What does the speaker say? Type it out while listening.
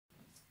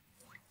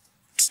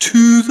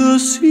to the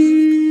sea,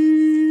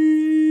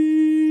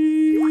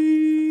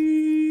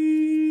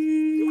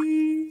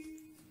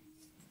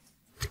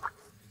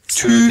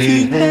 to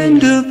the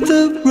end of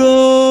the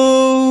road.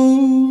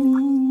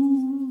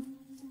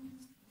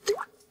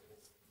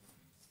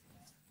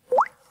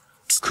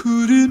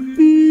 Could it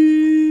be?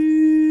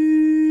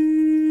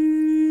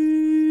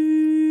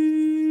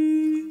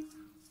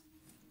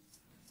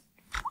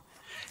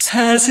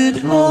 Has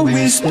it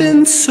always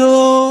been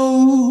so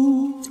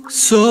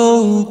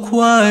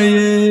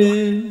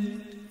quiet?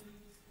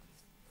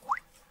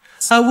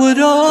 I would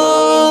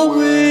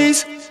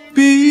always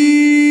be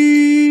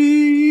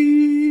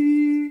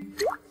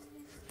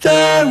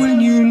there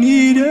when you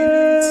need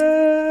it.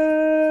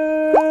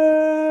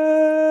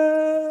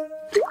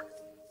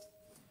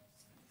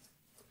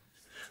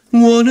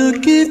 Wanna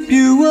give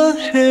you a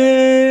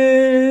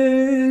hand,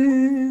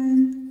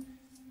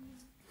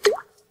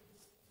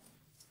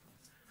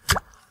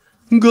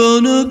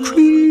 gonna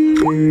creep,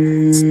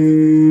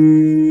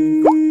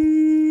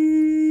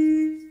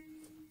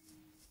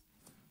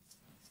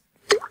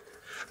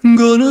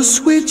 gonna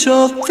switch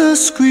off the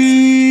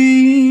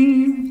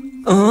screen,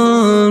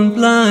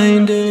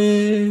 unblinded,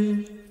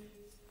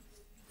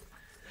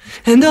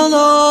 and I'll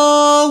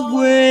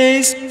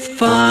always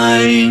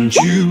find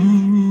you.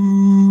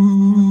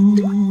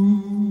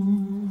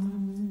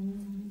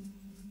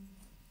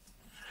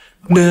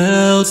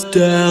 Knelt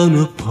down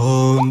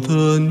upon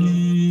the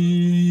knees,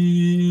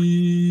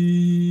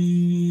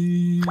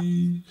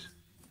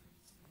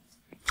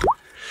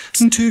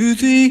 to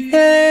the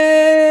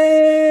end,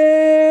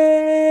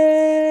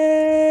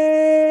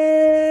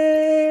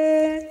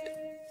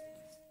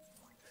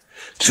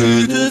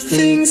 to the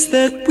things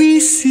that we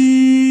see.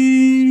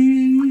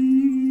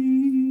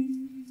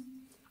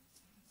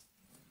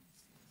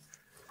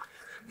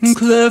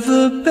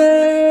 Clever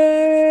band,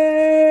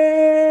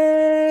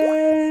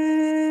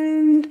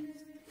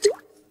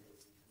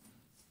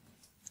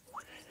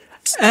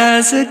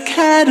 as a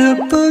cat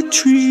up a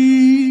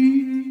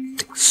tree,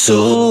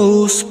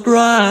 so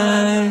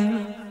spry,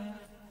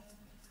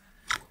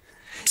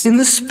 in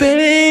the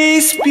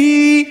space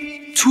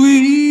between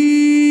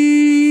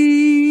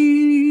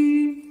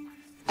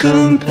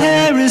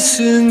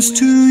comparisons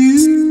to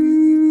you.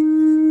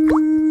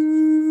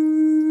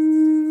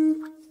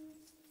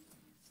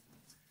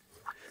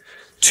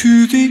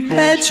 To the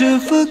edge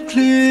of a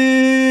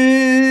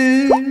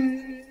cliff,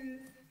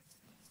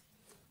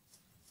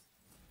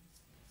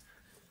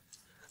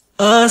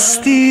 us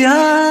the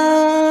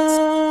odd,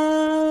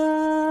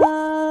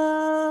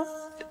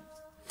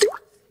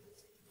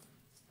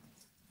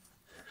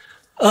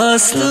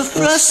 us the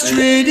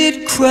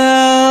frustrated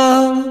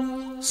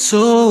crowd,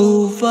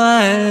 so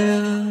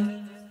vile.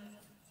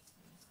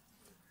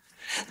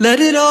 Let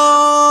it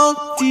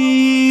all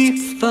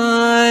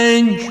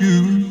define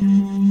you.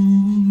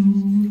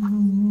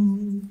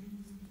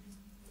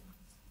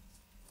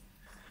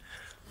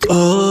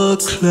 A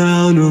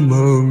clown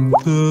among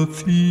the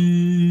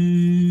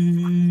thieves,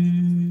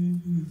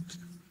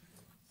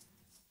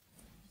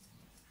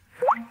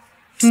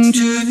 to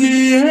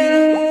the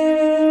end,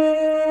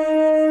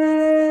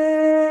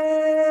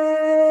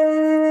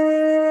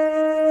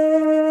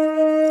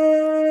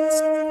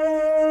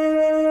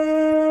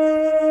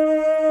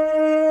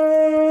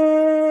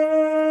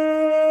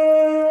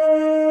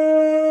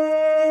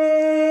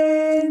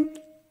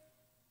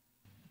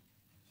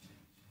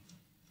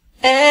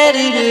 at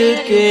it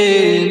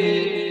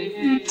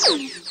again,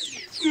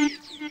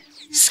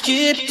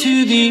 skip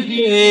to the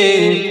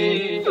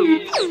end,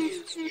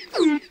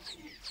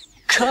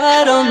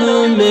 cut on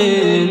the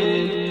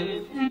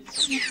man,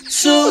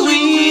 so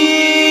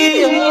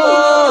we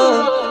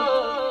are.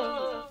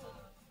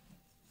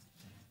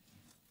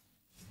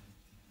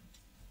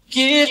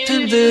 Get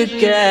to the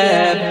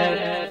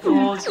gap,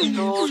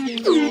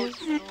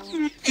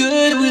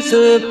 good with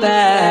a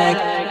bag,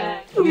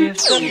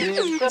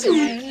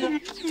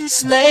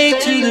 slave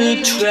to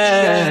the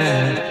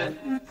trap.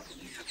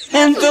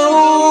 And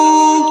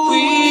though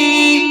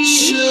we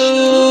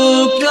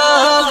shook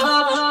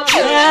up,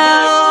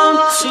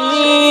 counting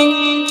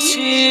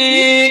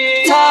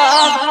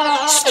tick-tock,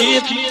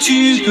 skip to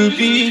the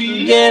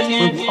beat, get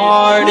the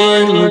part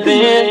in the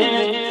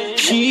bed,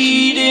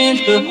 keyed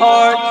into the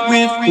heart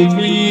with the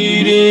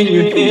beat in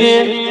your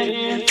head.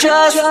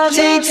 Just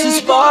takes a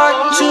spark,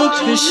 took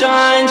the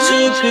shine,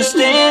 took the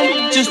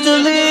stand, just a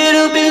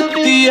little bit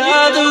the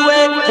other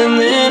way, and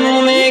then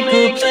we'll make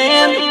a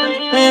plan,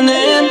 and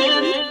then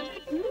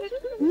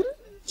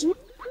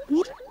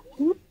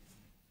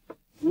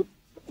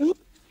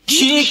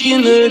kick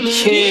in the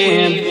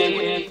can,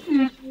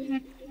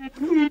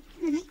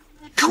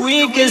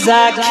 quick as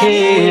I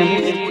can,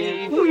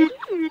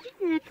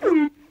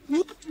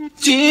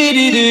 did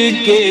it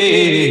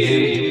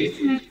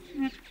again,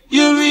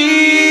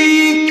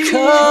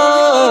 Eureka!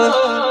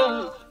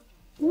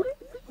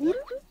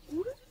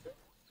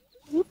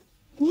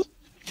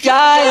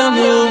 Guy on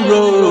the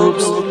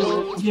ropes,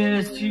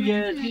 yes,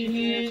 yes,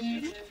 yes.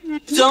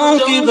 Don't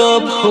give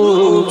up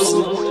hopes.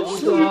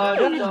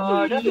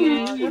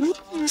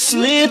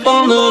 slip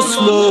on the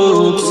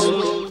slopes.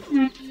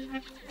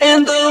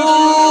 And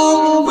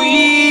though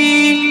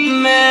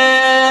we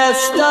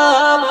messed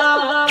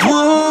up,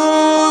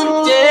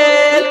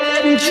 wounded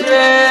and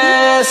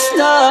dressed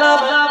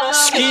up,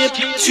 skip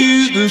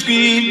to the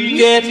beat,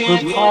 get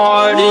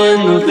apart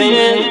in the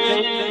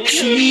band,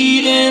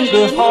 cheat in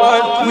the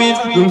heart with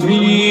the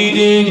reed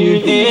in your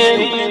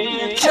hand.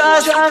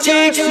 Just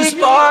takes a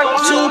spark,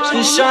 took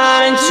a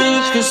shine,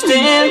 took a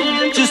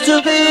stand, just a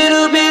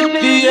little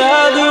bit the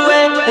other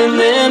way, and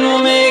then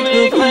we'll make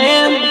the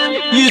plan.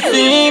 You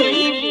think?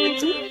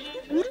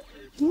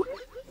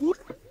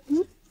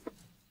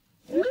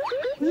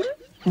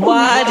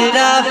 Why did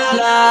I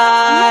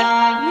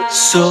fly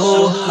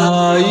so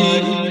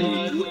high?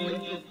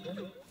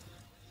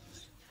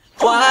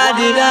 Why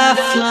did I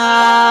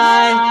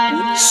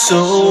fly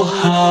so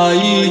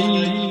high?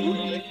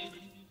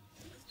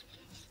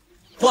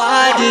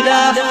 Why did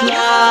I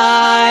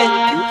fly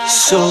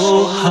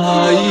so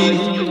high?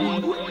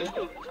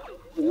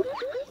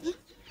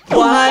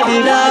 Why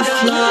did I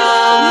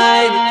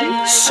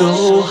fly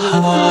so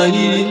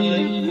high?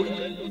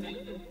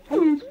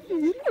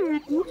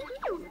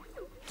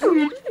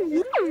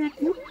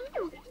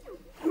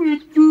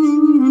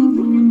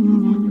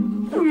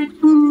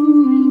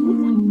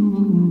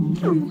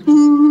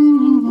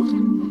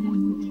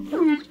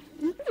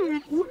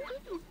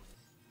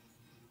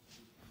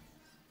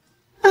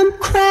 I'm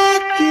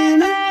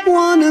cracking, I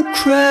wanna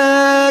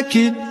crack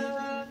it.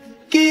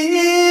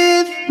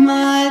 Give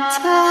my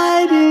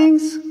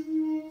tidings.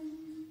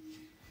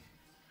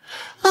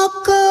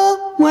 I'll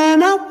go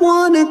when I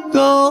wanna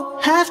go,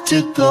 have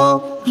to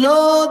go,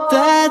 blow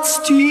that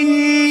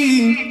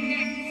steam.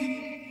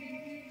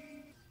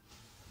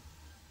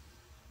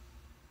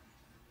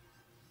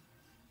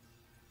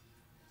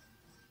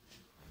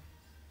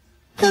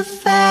 The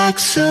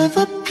facts of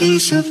a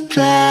piece of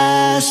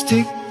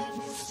plastic,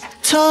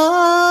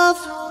 tough,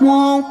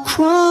 won't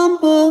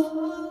crumble.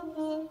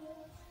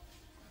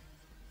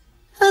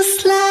 A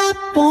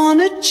slap on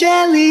a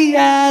jelly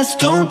ass,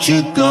 don't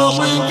you go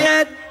and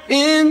get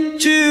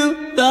into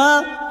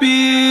the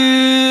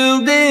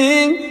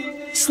building.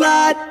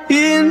 Slide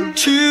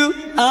into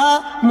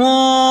a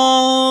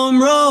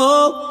warm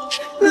robe.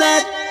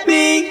 Let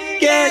me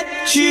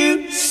get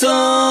you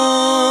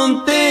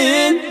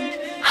something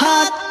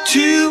hot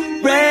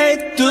to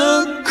break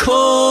the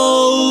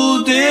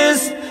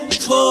coldest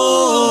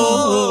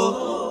floor.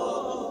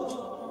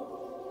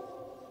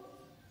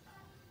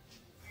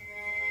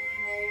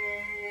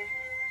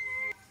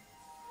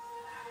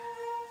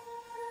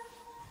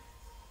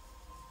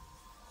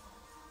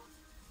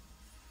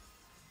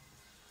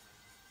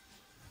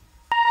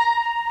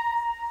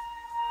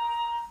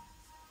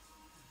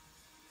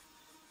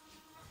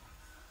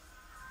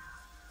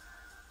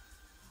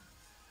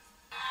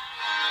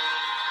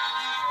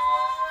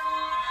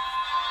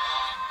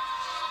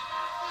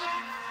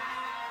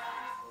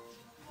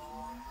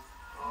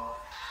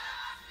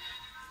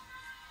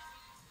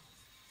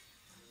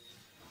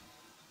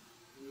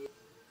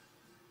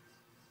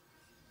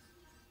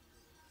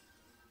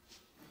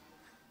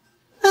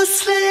 A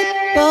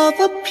slip of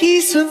a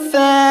piece of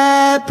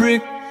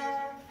fabric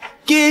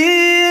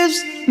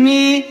gives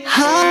me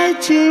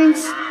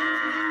hijinks.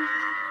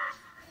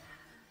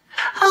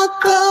 I'll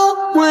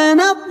go when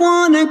I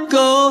wanna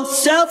go,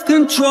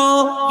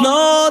 self-control,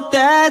 Lord,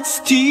 that's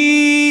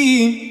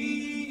deep.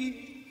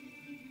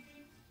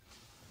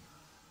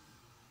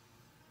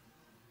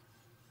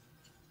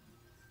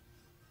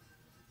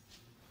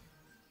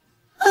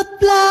 A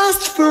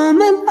blast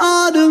from an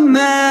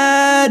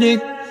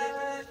automatic,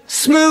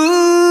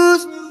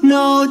 smooth,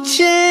 no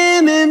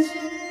jamming.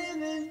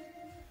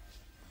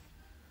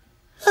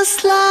 A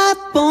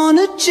slap on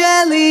a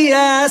jelly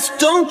ass,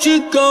 don't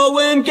you go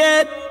and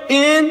get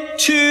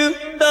into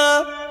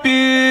the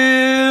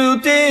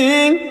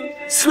building.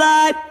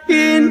 Slide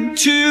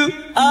into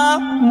a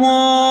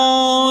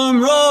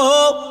warm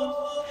robe.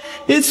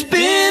 It's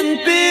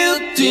been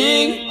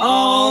building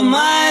all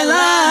my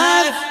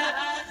life,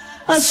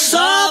 a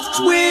soft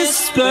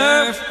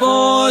whisper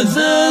for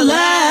the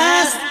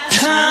last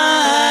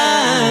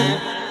time.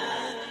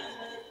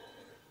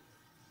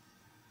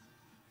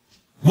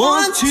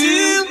 Want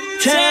to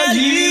tell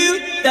you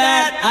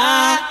that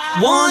I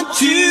want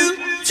to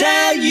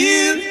tell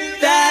you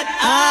that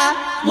I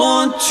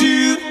want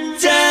to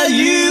tell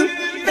you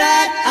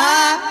that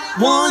I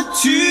want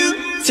to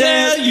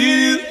tell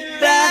you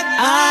that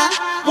I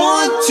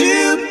want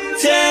to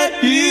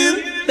tell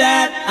you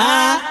that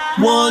I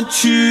want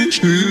to.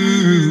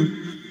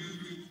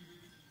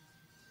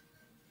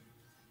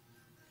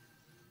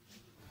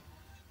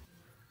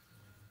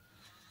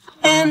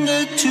 And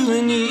to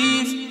an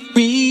eve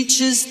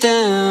reaches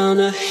down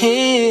a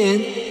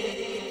hand.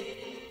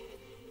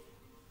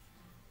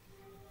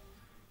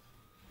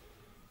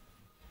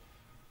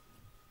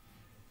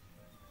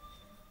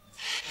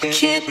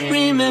 Can't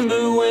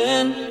remember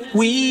when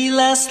we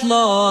last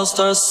lost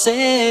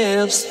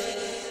ourselves.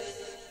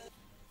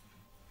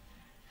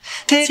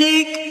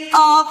 Take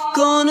off,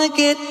 gonna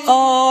get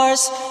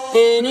ours.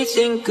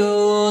 anything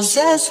goes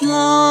as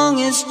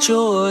long as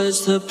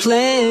joy's the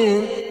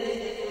plan.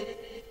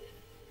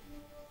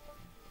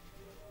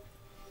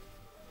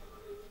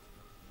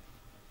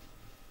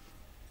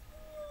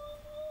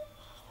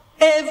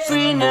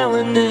 Every now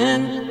and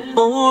then,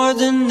 more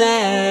than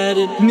that,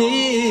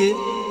 admit.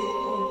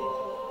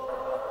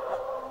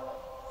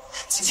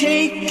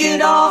 Take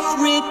it off,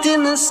 writ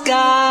in the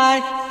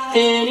sky.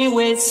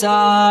 Anyways,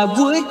 I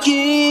would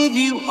give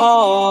you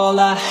all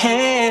I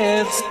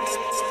have.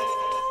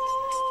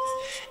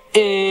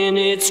 And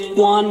it's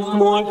one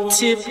more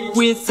tip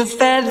with a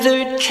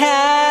feathered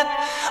cap,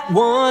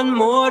 one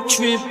more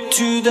trip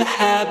to the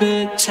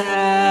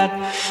habitat,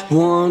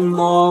 one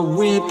more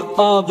whip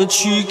of a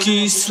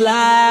cheeky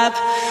slap,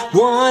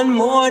 one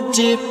more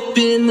dip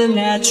in the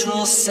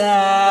natural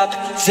sap.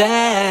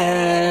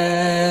 That's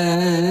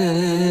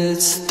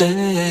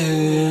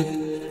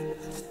that.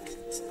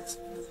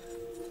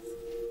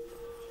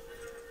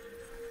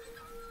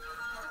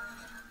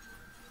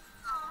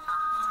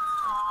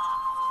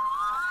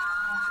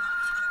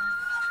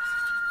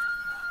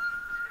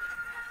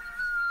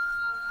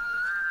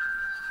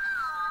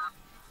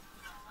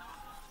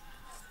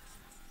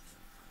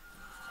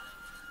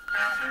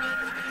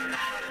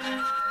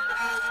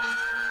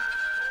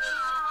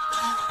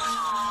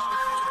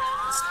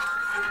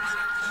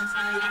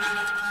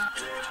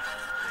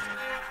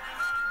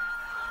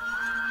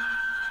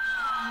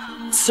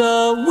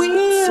 So we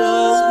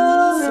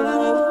are,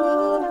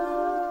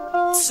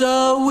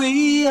 so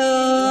we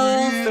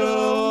are,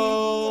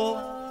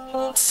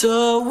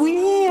 so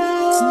we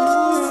are,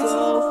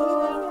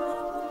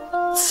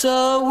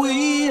 so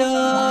we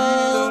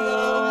are,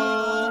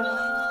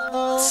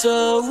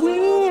 so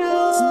we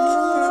are,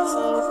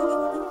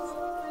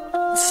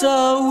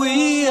 so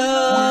we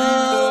are,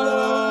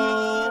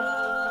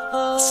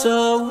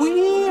 so we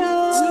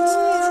are,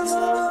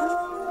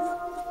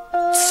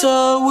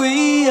 so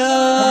we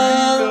are.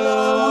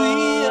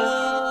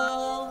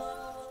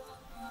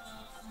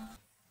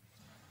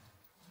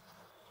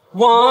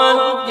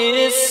 One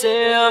is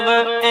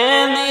silver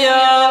and the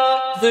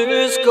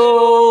other's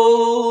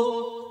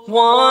gold.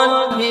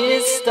 One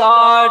is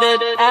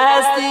started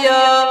as the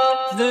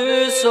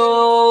other's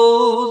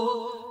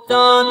old.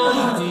 Done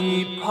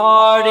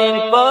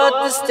departing, but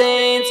the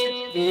stains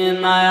in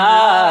my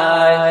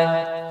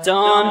eye.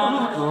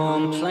 Done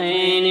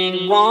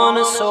complaining,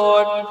 wanna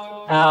sort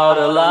out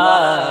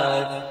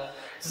alive.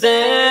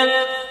 Then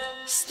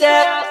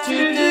step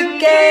through the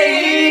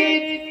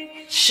gate,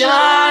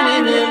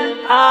 shining an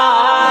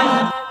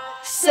eye,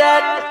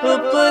 set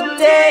up a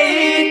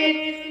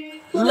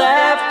date,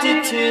 left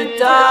it to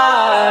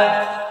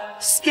die,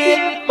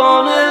 skip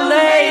on a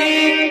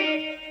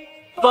lake,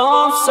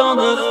 bumps on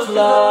the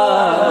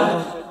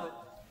fly,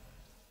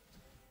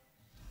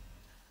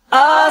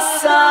 a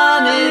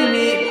sun in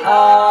the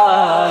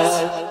eyes,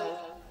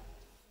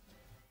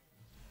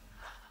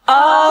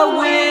 a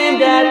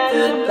wind at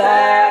the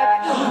back,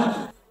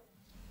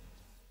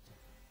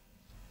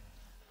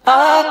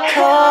 a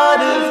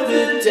cut of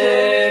the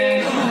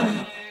deck.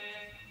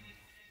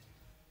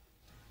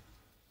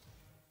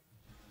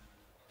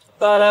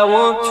 But I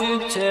want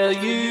to tell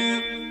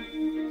you,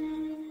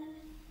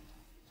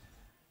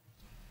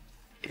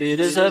 it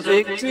is a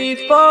victory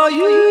for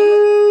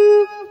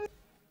you.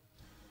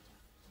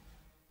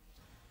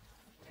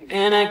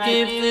 And I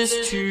give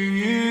this to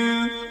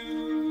you,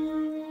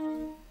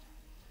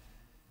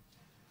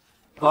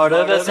 part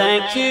of a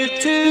thank you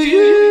to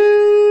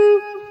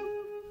you.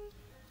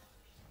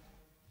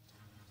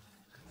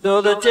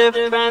 Though the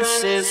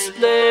difference is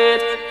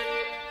split,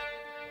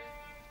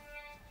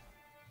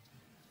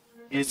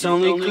 it's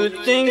only good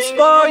things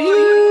for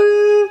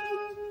you.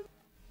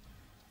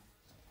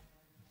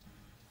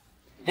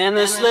 And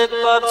the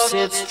slip-ups,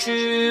 it's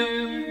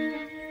true,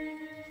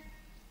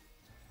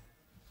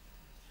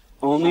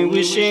 only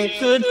wishing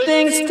good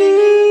things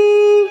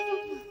do.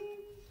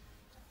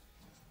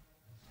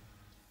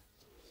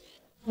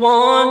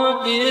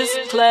 One is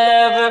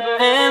clever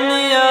and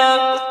the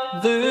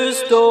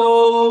other's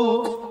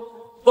dull,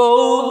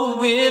 both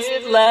with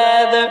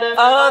leather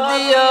of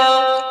the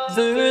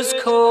other's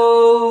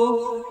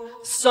coat.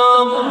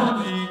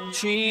 Some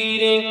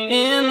retreating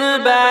in the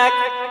back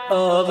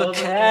of a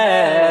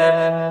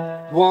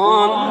cab,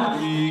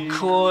 one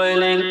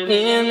recoiling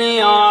in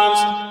the arms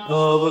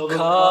of a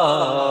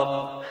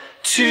cop.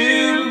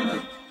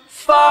 Too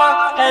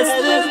far as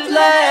the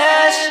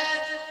flash,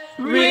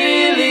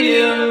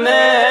 really a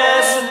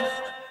mess.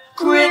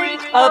 Grit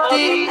up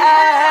the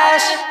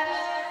ash,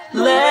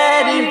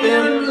 letting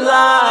them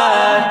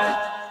lie,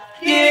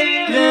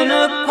 giving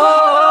a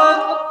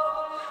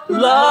pour,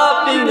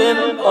 loving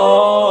them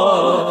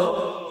all.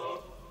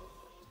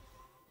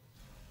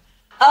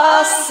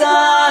 A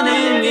sun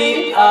in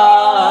the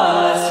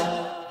eyes,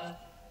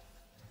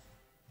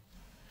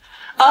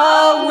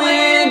 a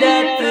wind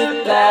at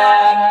the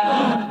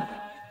back,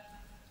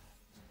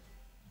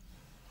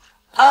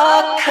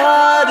 a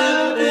cut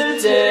of the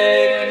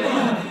deck.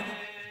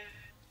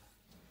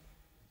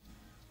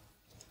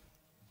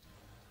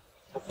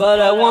 But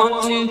I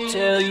want to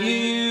tell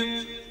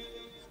you,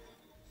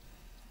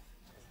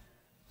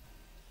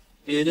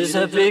 It is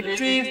a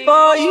victory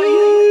for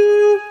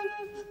you,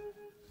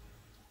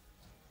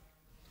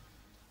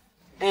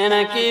 and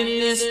I give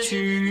this to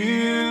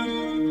you.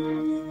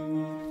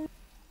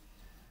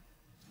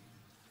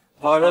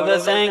 Part of a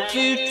thank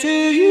you to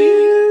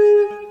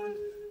you,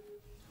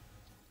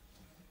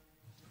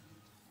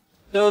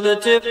 though the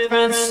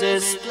difference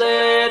is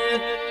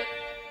split.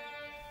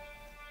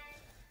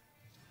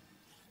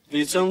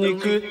 It's only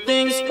good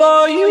things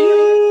for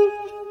you,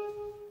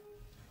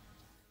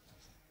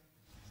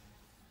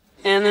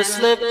 and the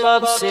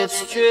slip-ups,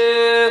 it's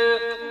true.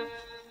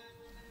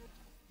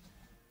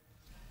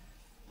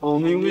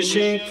 Only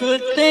wishing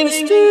good things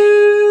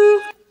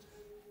too.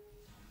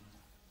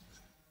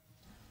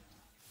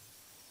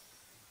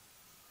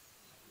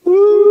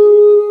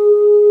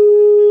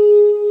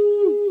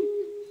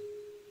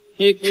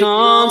 It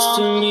comes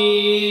to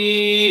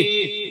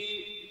me,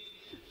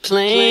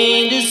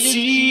 plain to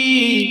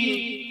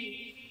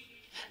see,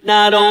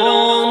 not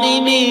only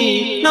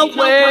me,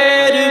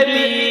 nowhere to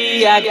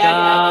be. I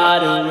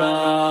gotta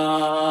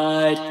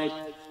ride,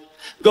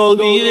 go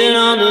leave it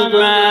on the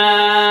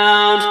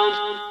ground,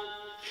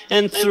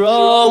 and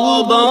throw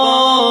a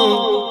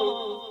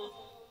bone,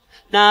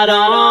 not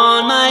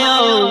on my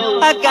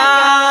own. I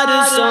got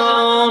a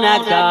zone, I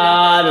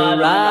gotta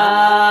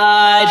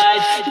ride,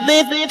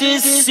 lift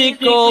this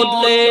sick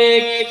old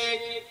leg,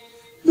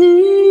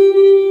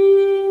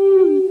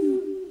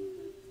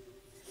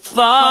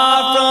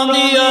 far from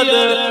the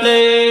other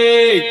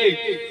leg.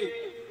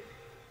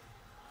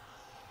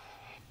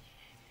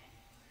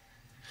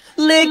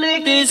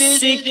 Lick this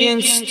sick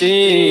and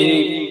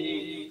sting.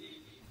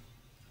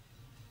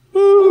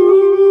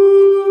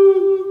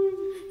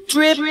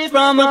 Drip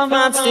from a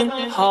constant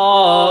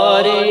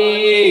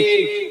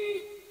heartache,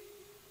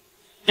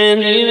 and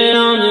leave it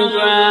on the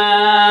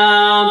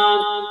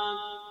ground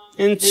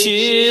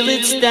until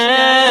it's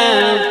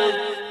down.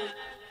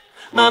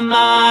 My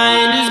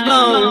mind is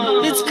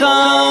blown, it's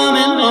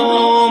coming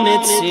home,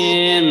 it's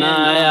in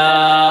my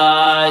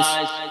eyes.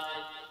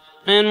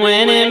 And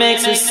when it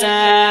makes a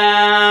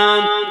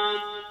sound,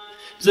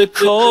 the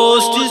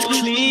coast is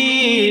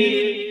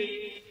clear.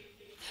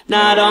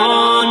 Not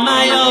on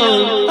my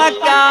own, I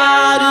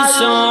got a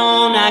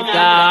zone, I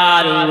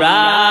gotta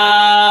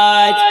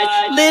ride,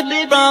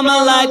 live from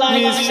a light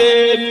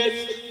music,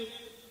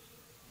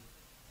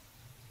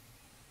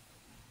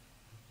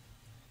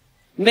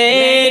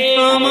 made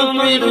from a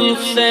brittle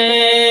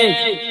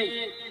thing.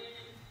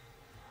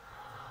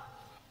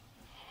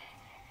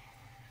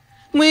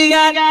 We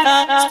got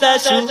a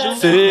special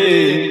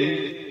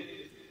thing.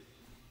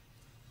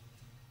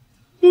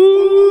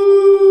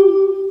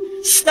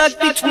 Ooh, stuck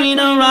between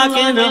a rock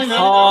and a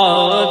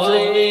hard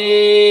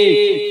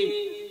place.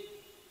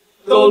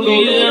 Go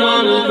leave it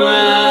on the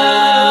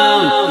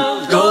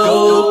ground.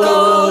 Go,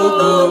 go,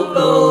 go,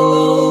 go.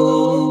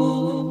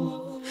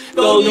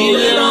 Go leave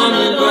it on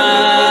the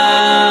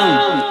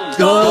ground.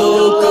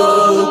 Go,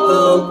 go,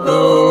 go,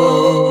 go.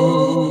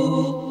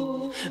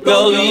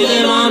 Go leave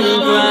it on the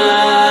ground.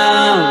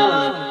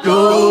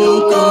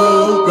 Go,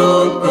 go,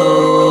 go, go.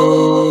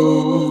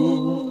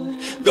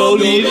 Go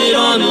leave it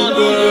on the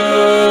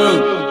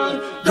ground.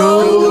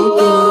 Go,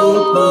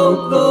 go,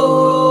 go, go.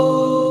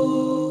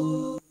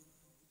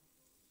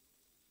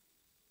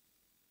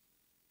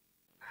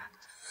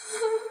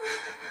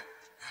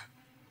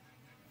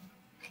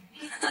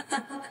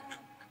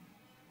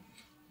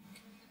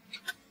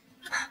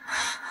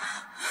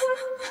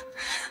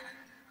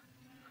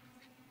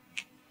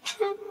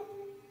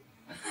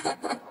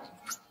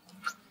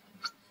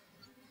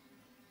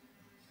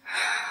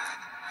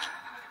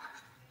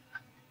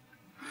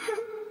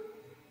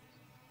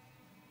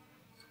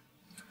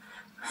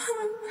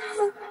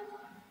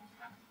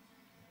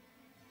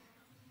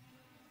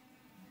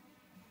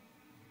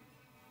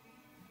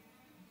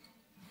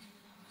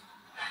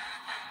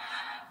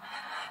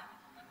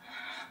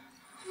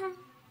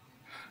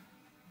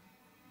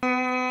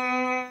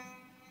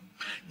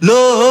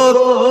 Look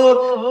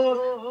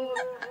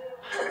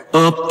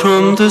up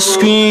from the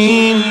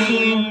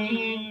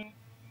screen,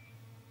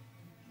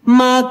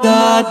 my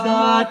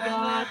God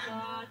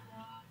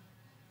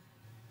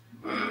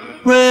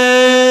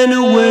ran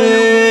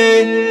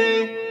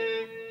away.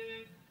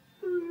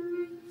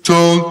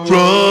 Don't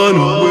run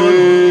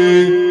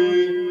away.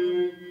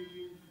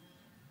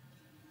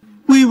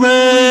 We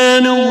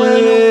ran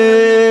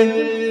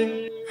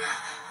away.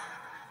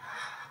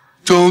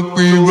 Don't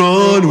we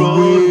run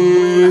away.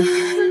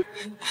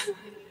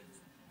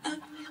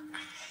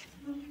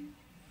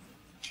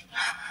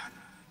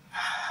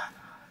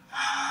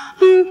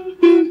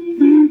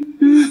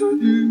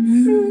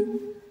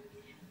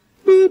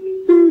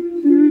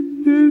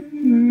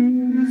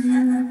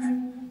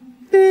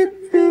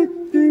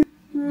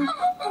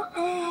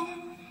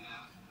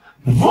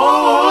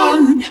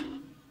 One,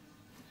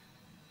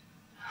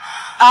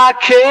 I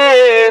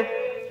can't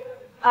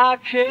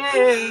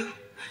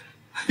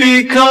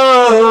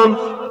become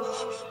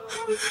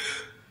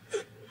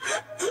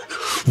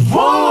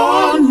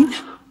one,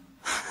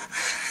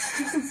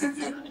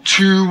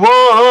 to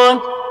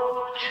one.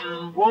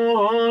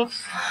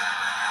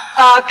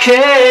 I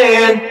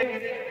can't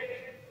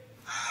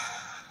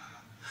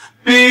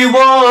be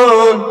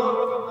one.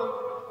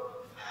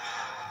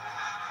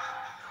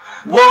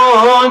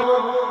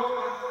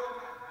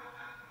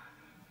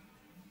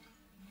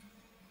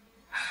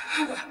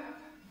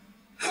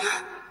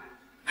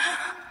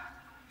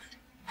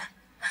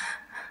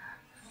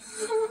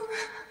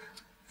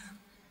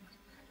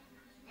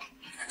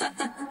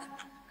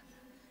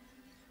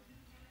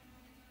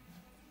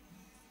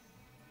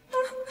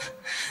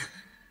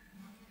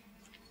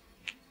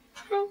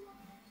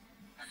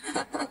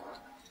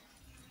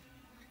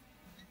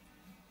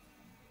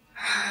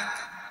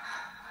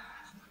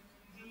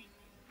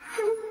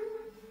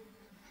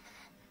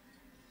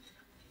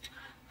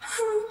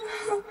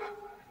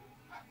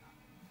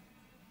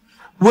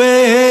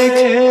 Wake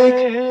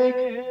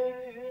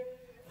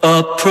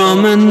up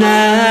from a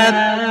nap.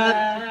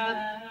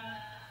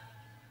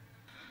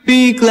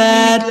 Be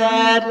glad.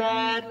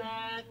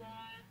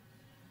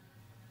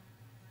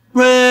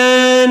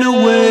 Ran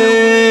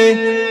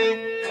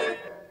away.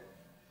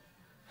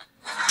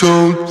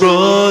 Don't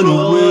run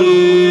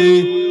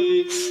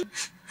away.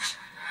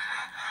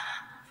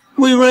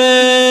 We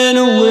ran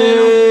away.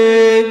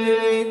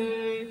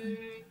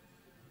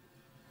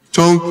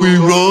 Don't we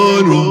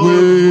run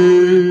away.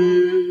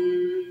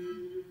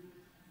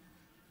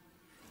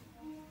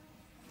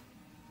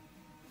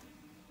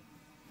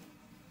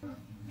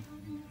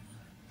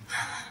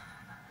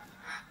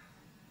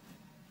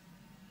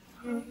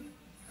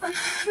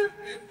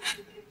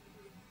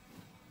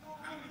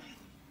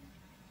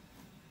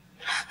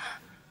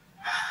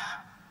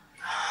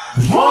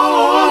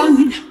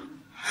 One,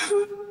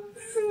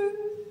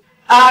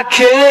 I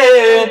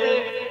can't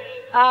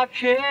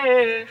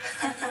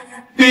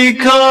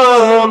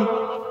become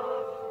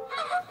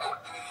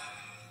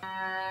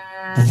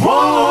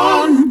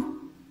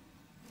one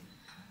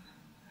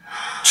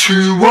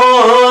to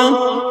one.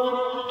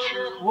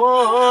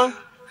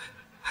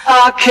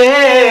 I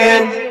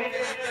can't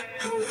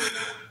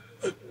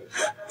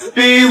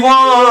be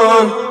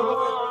one.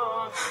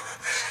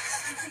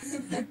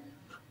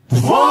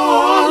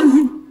 One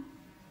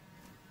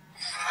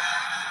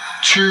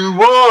to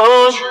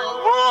one.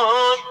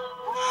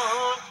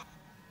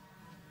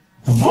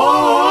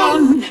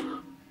 One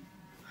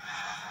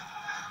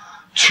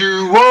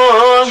to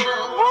one.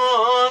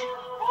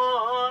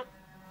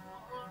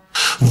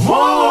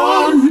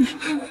 One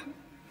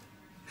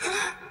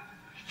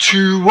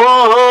to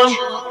one.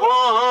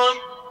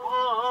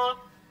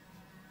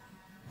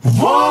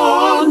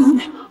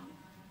 One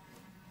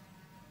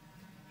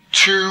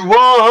to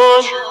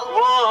one.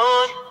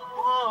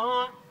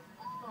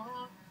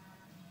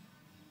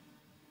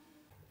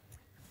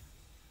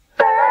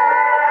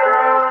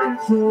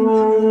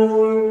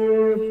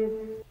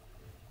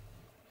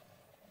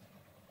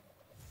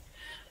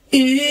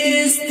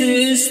 Is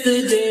this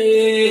the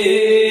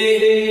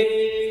day?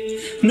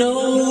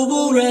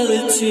 Noble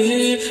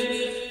relative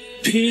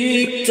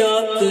picked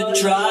up the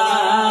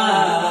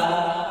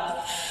drive.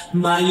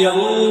 My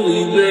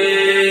only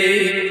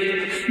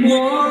babe,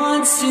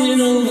 once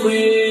in a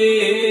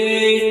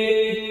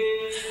way.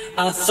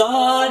 I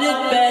thought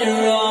it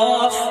better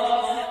off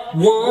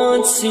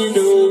once in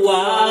a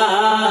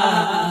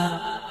while.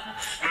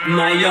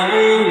 My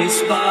only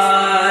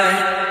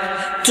spy.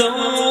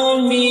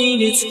 Don't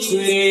mean it's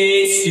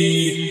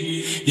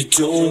crazy. You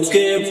don't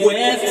get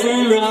wet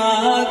from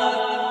rock.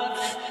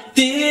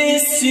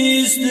 This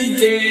is the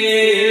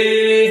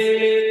day.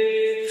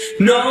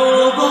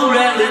 Noble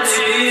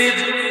relative,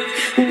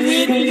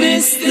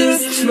 witness the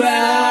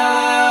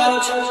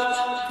crowd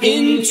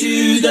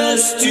into the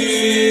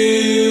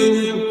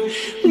stew.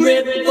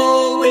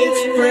 Ripple with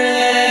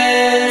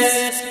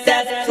friends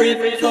that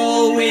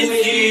ripple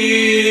with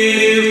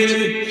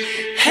you.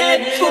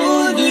 Head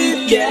for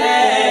the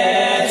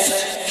gas,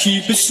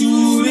 keep a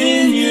tool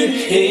in your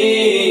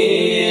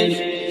hand,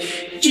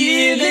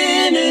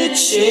 given a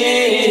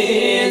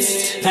chance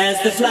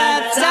as the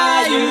flat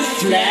tire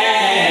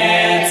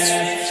flats.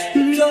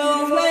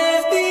 Go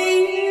where the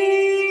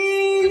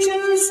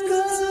angels go.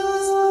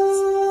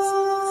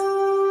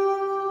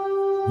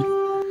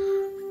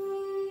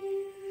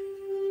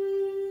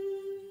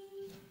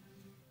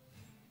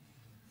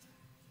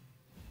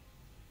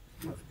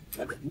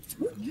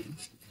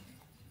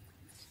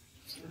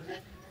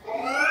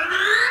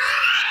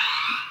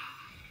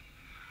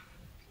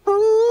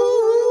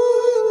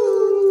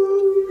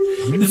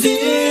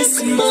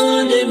 This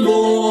Monday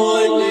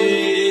morning,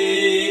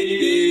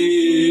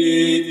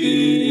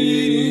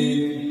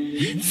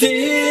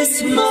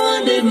 this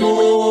Monday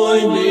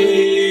morning,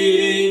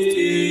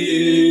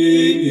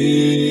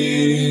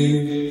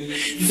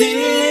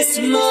 this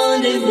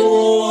Monday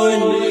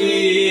morning,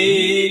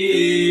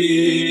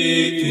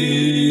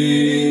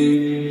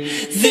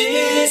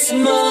 this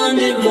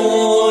Monday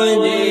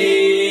morning.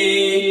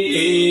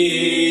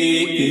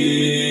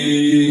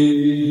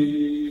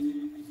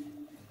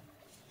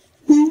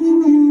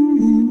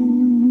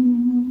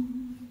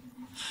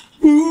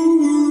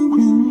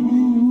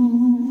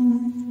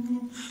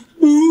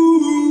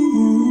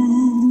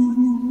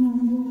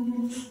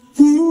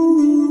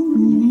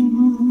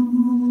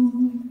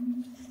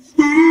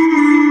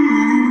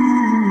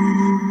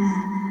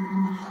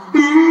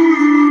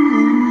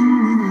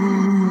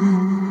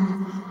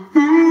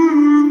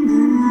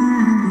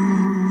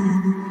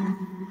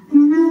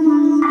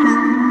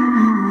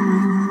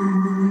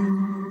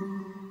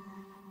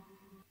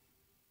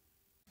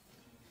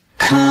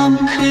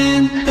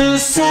 the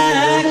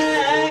sack.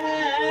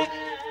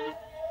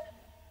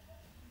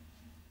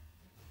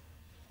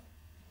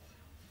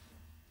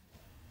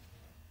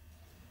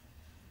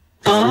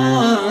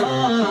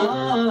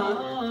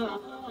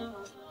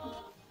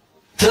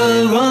 The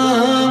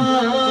rum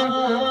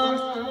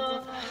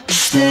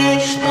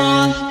stays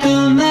on the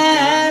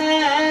mat.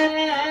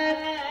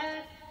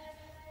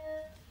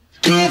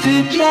 Give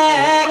it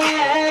back.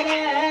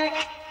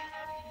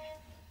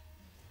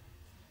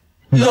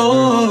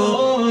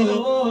 Lord,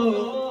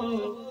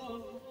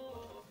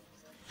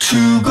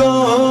 to go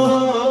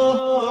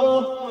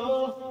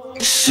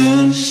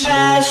soon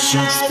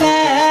passes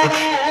back.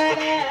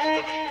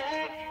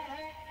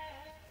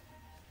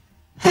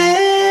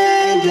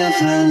 End of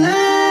the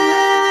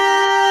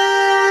line,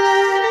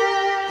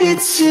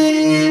 it's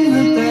in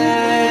the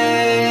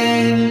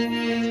bag,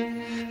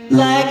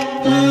 like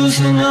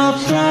losing a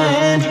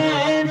friend.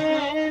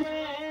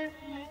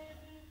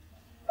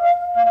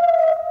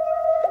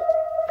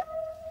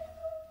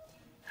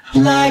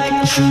 Like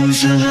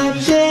choosing a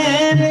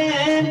bed,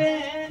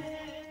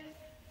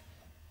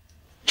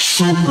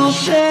 simple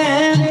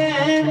bed.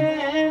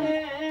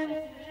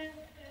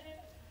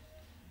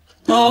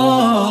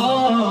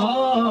 Oh,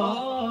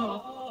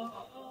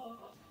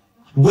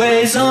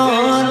 ways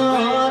on.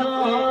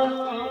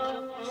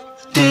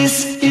 This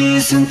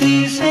isn't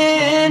the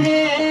end.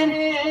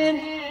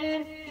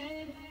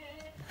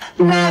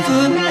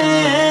 Never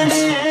ends.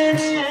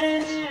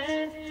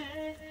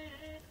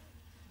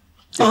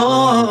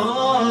 Oh.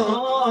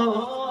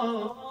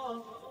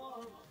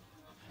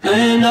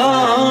 And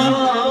on,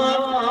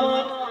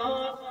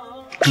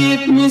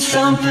 give me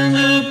something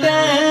to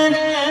bend.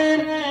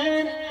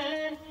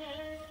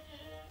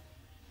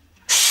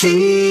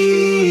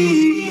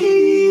 See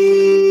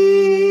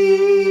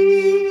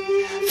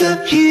the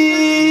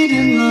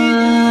hidden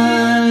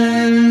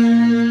line.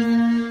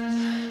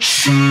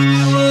 See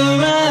you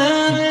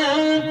around.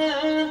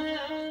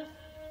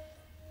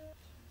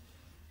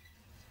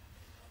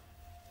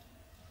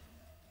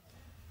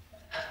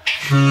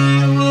 See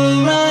you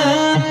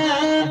around.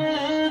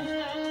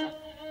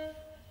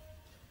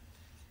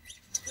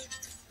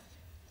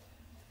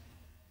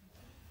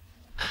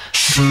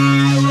 See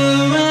you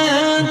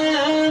around.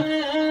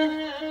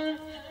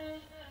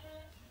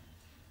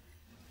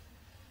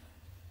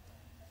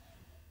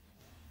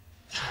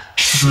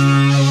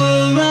 See